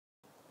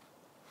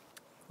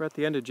We're at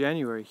the end of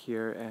January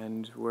here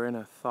and we're in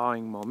a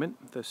thawing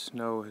moment. The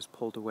snow has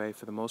pulled away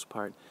for the most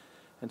part.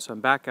 And so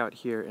I'm back out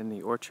here in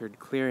the orchard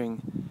clearing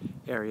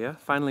area,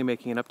 finally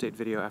making an update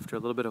video after a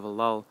little bit of a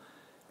lull,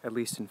 at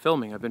least in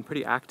filming. I've been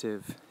pretty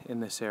active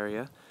in this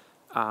area,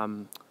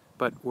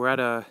 but we're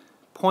at a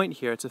point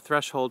here, it's a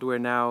threshold where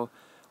now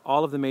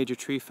all of the major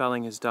tree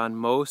felling is done,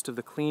 most of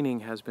the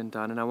cleaning has been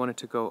done, and I wanted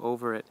to go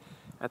over it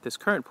at this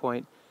current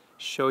point,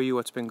 show you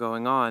what's been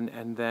going on,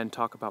 and then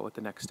talk about what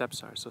the next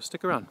steps are. So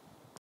stick around.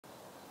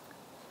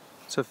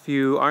 So if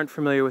you aren't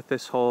familiar with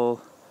this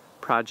whole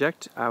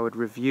project, I have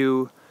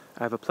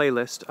a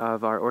playlist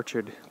of our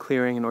orchard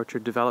clearing and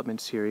orchard development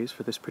series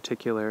for this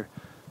particular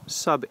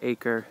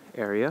sub-acre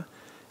area.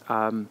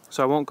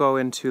 So I won't go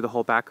into the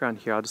whole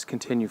background here, I'll just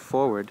continue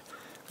forward.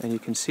 And you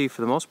can see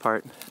for the most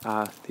part,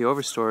 the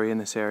overstory in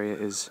this area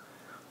is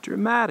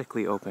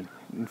dramatically open.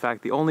 In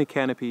fact, the only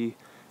canopy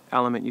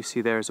element you see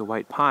there is a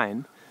white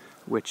pine,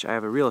 which I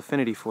have a real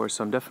affinity for,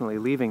 so I'm definitely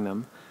leaving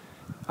them,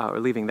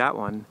 or leaving that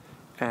one.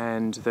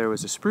 And there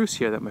was a spruce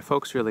here that my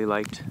folks really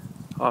liked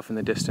off in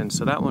the distance,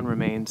 so that one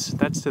remains.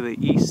 That's to the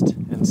east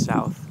and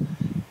south.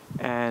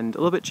 And a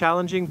little bit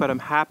challenging, but I'm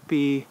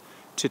happy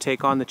to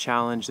take on the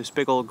challenge. This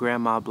big old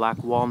grandma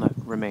black walnut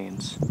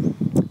remains.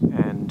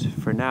 And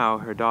for now,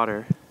 her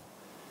daughter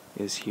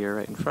is here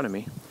right in front of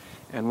me,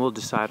 and we'll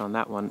decide on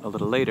that one a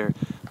little later.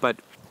 But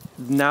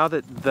now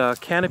that the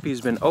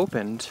canopy's been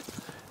opened,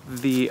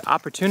 the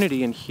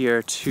opportunity in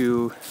here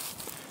to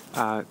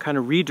kind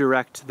of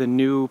redirect the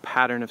new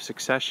pattern of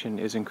succession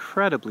is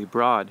incredibly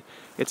broad.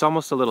 It's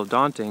almost a little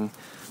daunting.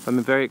 I'm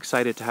very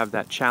excited to have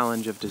that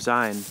challenge of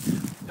design.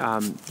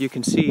 You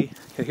can see,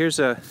 here's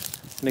an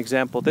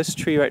example. This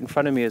tree right in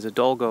front of me is a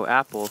Dolgo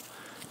apple,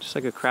 just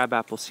like a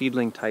crabapple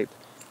seedling type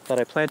that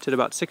I planted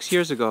about 6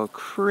 years ago.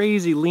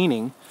 Crazy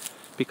leaning,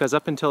 because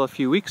up until a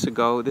few weeks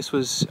ago this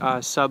was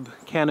a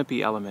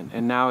sub-canopy element,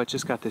 and now it's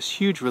just got this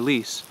huge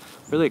release.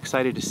 Really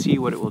excited to see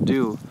what it will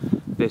do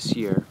this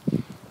year.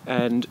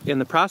 And in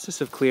the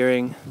process of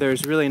clearing,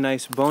 there's really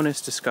nice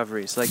bonus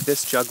discoveries, like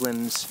this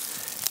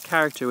Juglans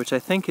character, which I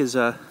think is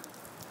a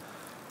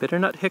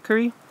bitternut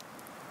hickory?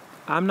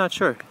 I'm not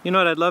sure. You know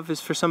what I'd love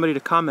is for somebody to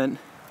comment.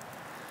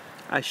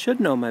 I should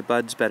know my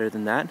buds better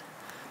than that,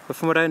 but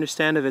from what I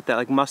understand of it, that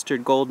like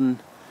mustard golden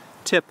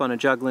tip on a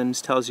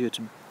Juglans tells you it's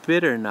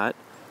bitternut.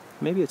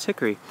 Maybe it's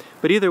hickory.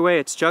 But either way,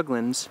 it's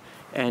Juglans,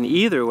 and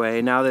either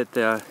way, now that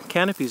the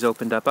canopy's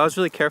opened up, I was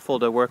really careful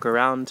to work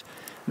around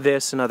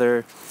this and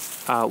other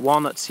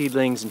walnut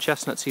seedlings and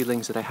chestnut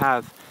seedlings that I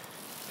have.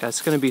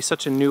 It's going to be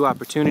such a new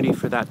opportunity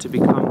for that to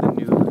become the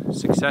new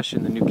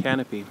succession, the new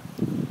canopy.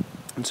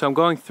 And so I'm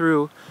going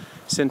through,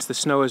 since the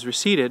snow has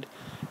receded,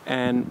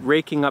 and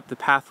raking up the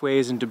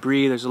pathways and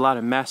debris. There's a lot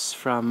of mess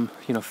from,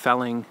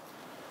 felling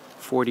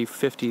 40,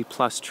 50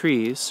 plus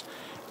trees,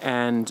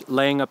 and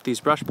laying up these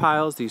brush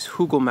piles, these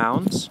hugel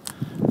mounds,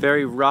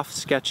 very rough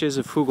sketches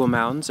of hugel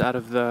mounds out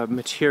of the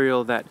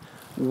material that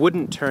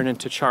wouldn't turn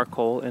into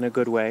charcoal in a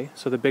good way,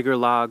 so the bigger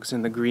logs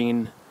and the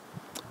green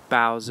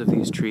boughs of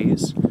these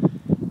trees.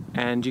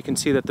 And you can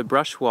see that the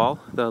brush wall,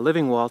 the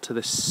living wall to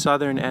the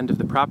southern end of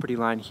the property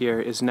line here,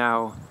 is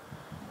now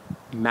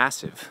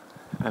massive.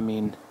 I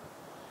mean,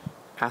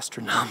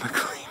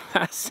 astronomically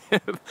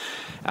massive.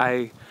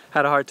 I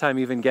had a hard time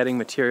even getting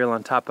material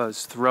on top. I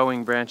was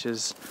throwing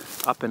branches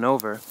up and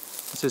over.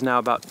 This is now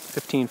about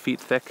 15 feet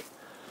thick.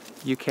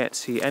 You can't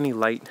see any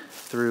light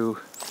through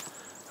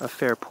a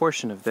fair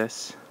portion of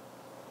this.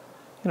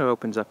 It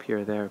opens up here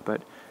or there,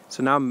 but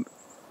so now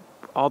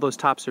all those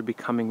tops are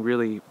becoming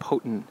really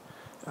potent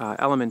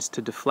elements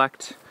to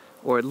deflect,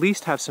 or at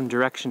least have some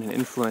direction and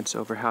influence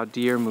over how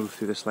deer move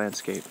through this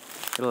landscape.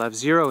 It'll have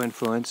zero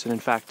influence, and in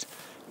fact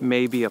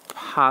may be a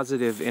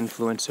positive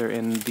influencer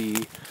in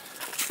the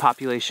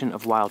population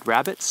of wild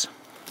rabbits,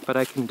 but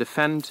I can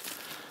defend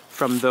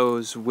from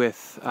those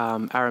with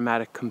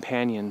aromatic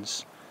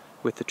companions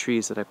with the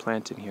trees that I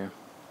plant in here.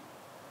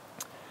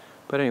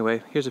 But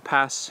anyway, here's a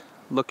pass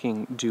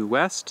looking due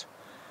west,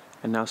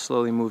 and now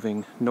slowly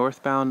moving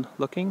northbound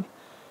looking,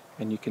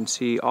 and you can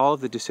see all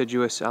of the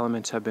deciduous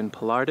elements have been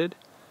pollarded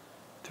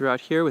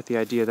throughout here with the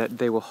idea that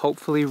they will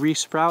hopefully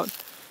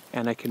resprout,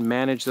 and I can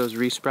manage those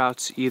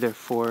resprouts either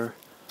for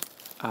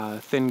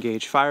thin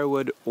gauge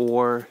firewood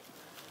or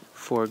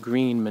for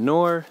green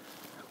manure,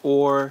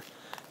 or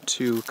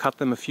to cut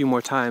them a few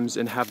more times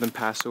and have them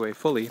pass away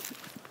fully.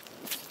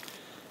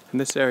 In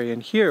this area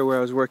in here where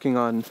I was working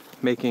on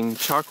making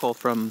charcoal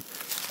from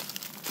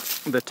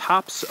the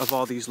tops of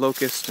all these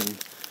locust and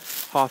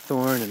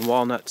hawthorn and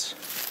walnuts,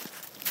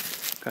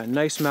 got a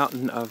nice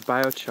mountain of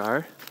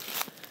biochar,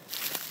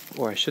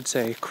 or I should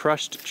say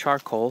crushed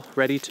charcoal,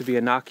 ready to be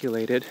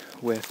inoculated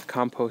with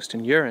compost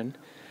and urine,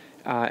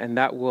 and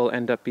that will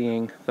end up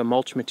being the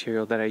mulch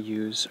material that I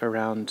use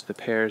around the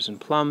pears and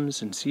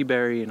plums and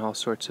seaberry and all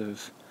sorts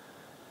of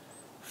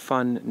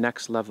fun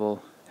next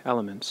level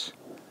elements.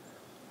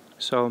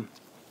 So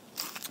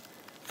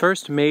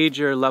first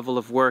major level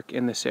of work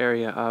in this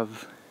area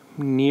of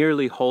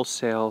nearly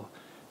wholesale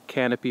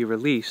canopy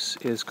release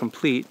is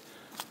complete.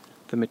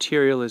 The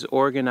material is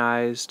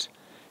organized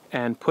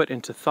and put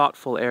into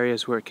thoughtful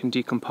areas where it can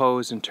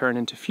decompose and turn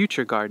into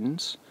future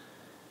gardens.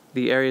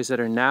 The areas that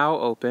are now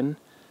open,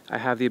 I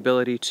have the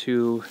ability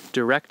to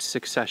direct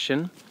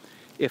succession.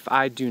 If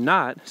I do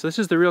not, so this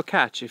is the real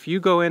catch, if you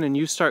go in and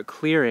you start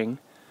clearing,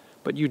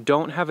 but you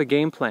don't have a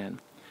game plan,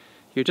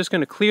 you're just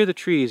going to clear the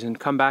trees and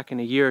come back in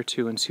a year or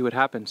two and see what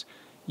happens.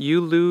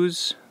 You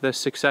lose the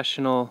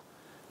successional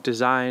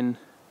design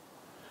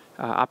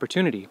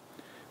opportunity,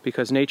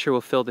 because nature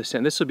will fill this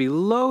in. This will be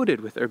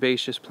loaded with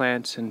herbaceous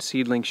plants and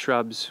seedling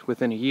shrubs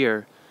within a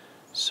year.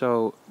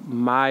 So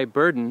my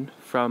burden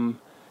from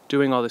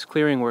doing all this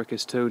clearing work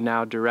is to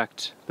now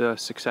direct the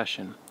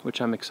succession,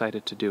 which I'm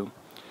excited to do.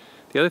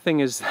 The other thing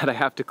is that I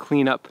have to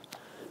clean up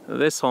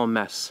this whole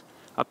mess.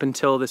 Up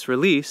until this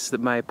release,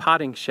 that my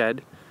potting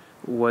shed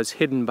was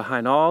hidden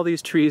behind all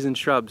these trees and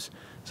shrubs.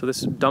 So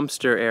this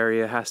dumpster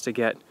area has to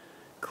get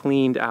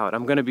cleaned out.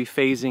 I'm going to be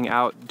phasing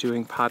out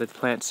doing potted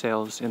plant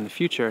sales in the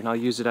future, and I'll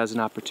use it as an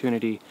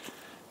opportunity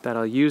that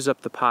I'll use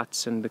up the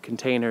pots and the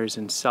containers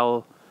and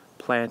sell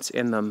plants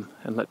in them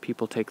and let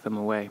people take them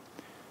away.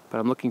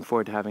 But I'm looking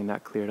forward to having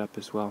that cleared up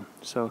as well.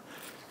 So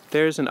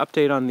there's an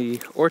update on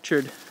the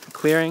orchard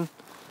clearing.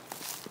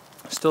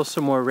 Still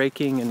some more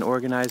raking and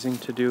organizing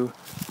to do,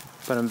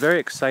 but I'm very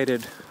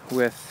excited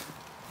with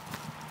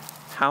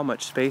how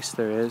much space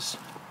there is.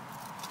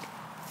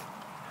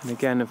 And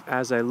again,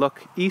 as I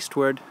look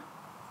eastward,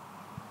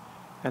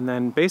 and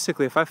then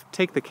basically if I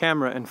take the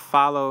camera and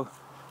follow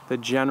the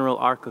general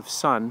arc of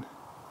sun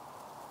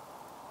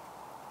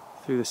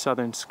through the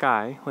southern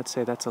sky, let's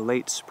say that's a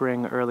late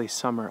spring, early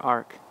summer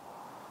arc.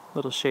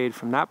 Little shade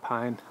from that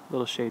pine,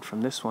 little shade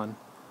from this one.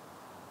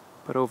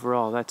 But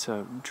overall, that's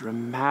a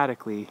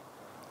dramatically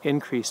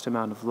increased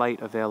amount of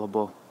light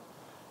available.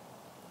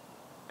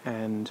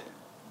 And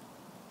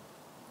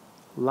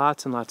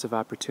lots and lots of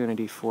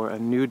opportunity for a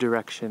new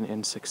direction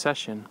in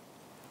succession,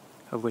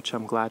 of which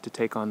I'm glad to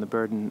take on the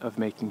burden of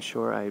making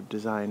sure I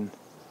design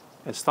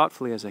as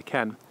thoughtfully as I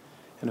can.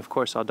 And of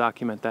course, I'll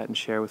document that and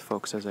share with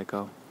folks as I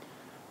go.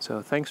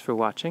 So thanks for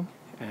watching,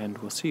 and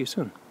we'll see you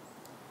soon.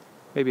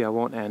 Maybe I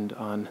won't end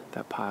on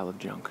that pile of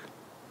junk.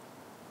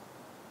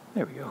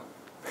 There we go.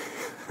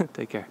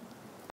 Take care.